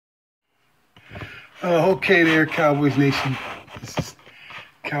Okay there, Cowboys Nation. This is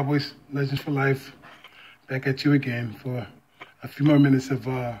Cowboys Legends for Life. Back at you again for a few more minutes of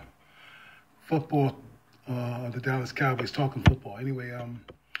football, the Dallas Cowboys talking football. Anyway, I'm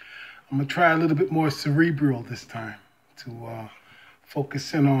going to try a little bit more cerebral this time to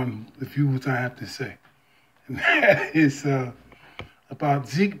focus in on the views I have to say. And that is about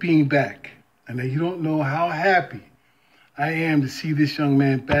Zeke being back. And that you don't know how happy I am to see this young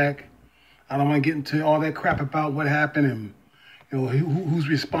man back. I don't want to get into all that crap about what happened and who's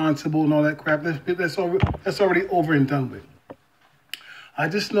responsible and all that crap. That's already over and done with. I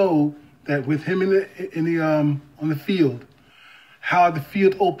just know that with him on the field, how the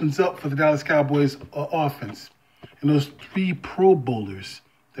field opens up for the Dallas Cowboys offense, and those 3 Pro Bowlers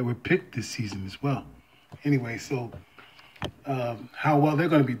that were picked this season as well. Anyway, so how well they're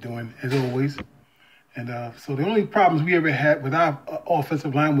going to be doing as always, and so the only problems we ever had with our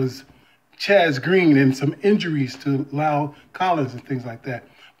offensive line was Chaz Green and some injuries to Lyle Collins and things like that.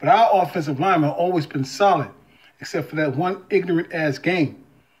 But our offensive line have always been solid, except for that one ignorant-ass game.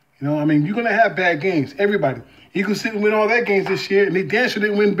 You're going to have bad games. Everybody. Eagles didn't win all their games this year, and they damn sure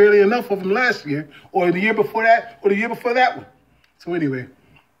didn't win barely enough of them last year, or the year before that, or the year before that one. So anyway,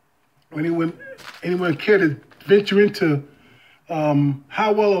 anyone care to venture into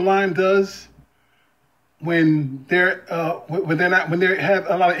how well a line does when they have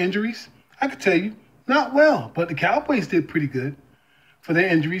a lot of injuries? I could tell you, not well, but the Cowboys did pretty good for their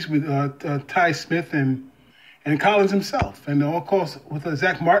injuries with Ty Smith and Collins himself. And of course, with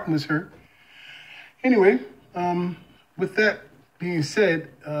Zach Martin was hurt. Anyway, with that being said,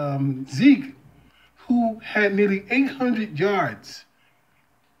 Zeke, who had nearly 800 yards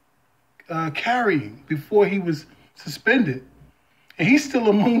carrying before he was suspended, and he's still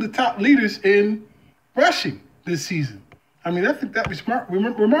among the top leaders in rushing this season. I think that was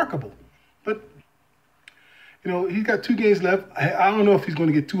remarkable. But, he's got 2 games left. I don't know if he's going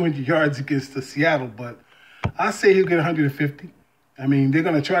to get 200 yards against Seattle, but I say he'll get 150. They're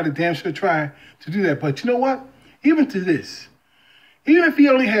going to try to do that. But you know what? Even if he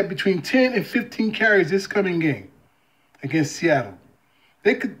only had between 10 and 15 carries this coming game against Seattle,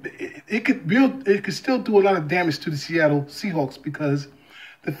 it could still do a lot of damage to the Seattle Seahawks, because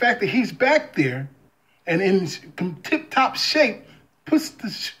the fact that he's back there and in tip-top shape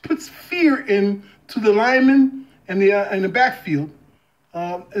puts fear into the linemen and the backfield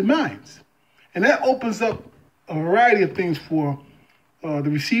and minds. And that opens up a variety of things for the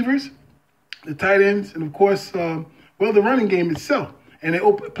receivers, the tight ends, and of course, the running game itself. And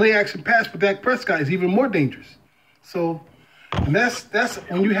the play-action pass for Dak Prescott is even more dangerous. So, and that's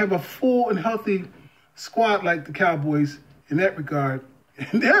when you have a full and healthy squad like the Cowboys in that regard.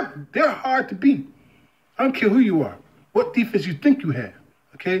 And they're hard to beat. I don't care who you are, what defense you think you have.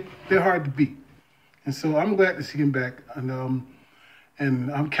 Okay, they're hard to beat, and so I'm glad to see him back, and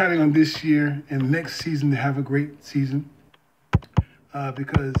I'm counting on this year and next season to have a great season,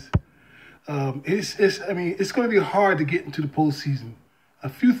 because it's going to be hard to get into the postseason. A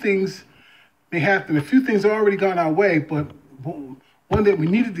few things may happen. A few things have already gone our way, but one that we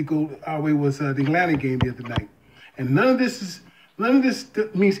needed to go our way was the Atlanta game the other night, and none of this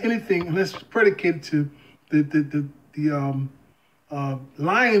means anything unless it's predicated to the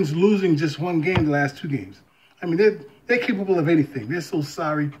Lions losing just one game the last 2 games. They're capable of anything. They're so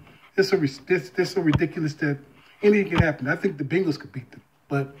sorry. They're so ridiculous that anything can happen. I think the Bengals could beat them,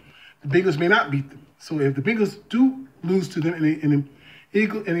 but the Bengals may not beat them. So if the Bengals do lose to them and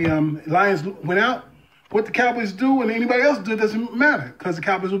the Lions win out, what the Cowboys do and anybody else do doesn't matter, because the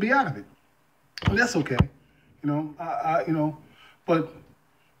Cowboys will be out of it. And that's okay. But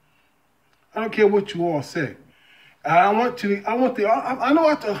I don't care what you all say. I know I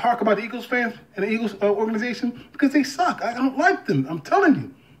have to hark about the Eagles fans and the Eagles organization, because they suck. I don't like them. I'm telling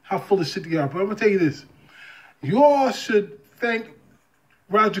you how full of shit they are. But I'm going to tell you this. You all should thank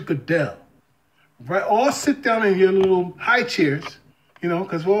Roger Goodell. Right? All sit down in your little high chairs,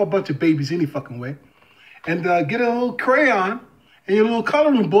 because we're all a bunch of babies any fucking way, and get a little crayon and your little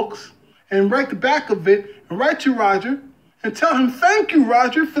coloring books and write the back of it and write to Roger and tell him, thank you,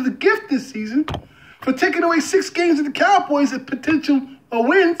 Roger, for the gift this season, for taking away 6 games of the Cowboys at potential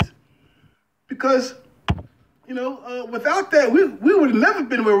wins. Because, without that, we would have never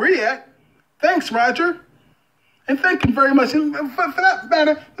been where we're at. Thanks, Roger. And thank him very much. And for that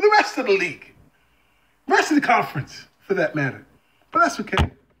matter, for the rest of the league. The rest of the conference, for that matter. But that's okay.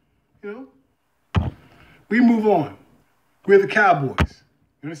 We move on. We're the Cowboys.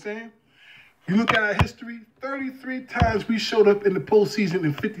 You understand? You look at our history, 33 times we showed up in the postseason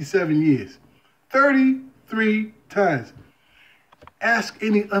in 57 years. 33 times. Ask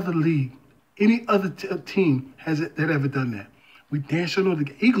any other league any other team has that ever done that. We damn sure know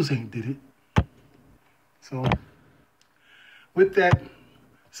the Eagles ain't did it. So, with that,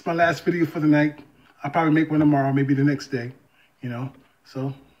 it's my last video for the night. I'll probably make one tomorrow, maybe the next day, you know.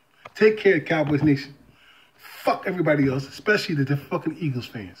 So, take care, Cowboys Nation. Fuck everybody else, especially the fucking Eagles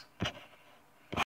fans.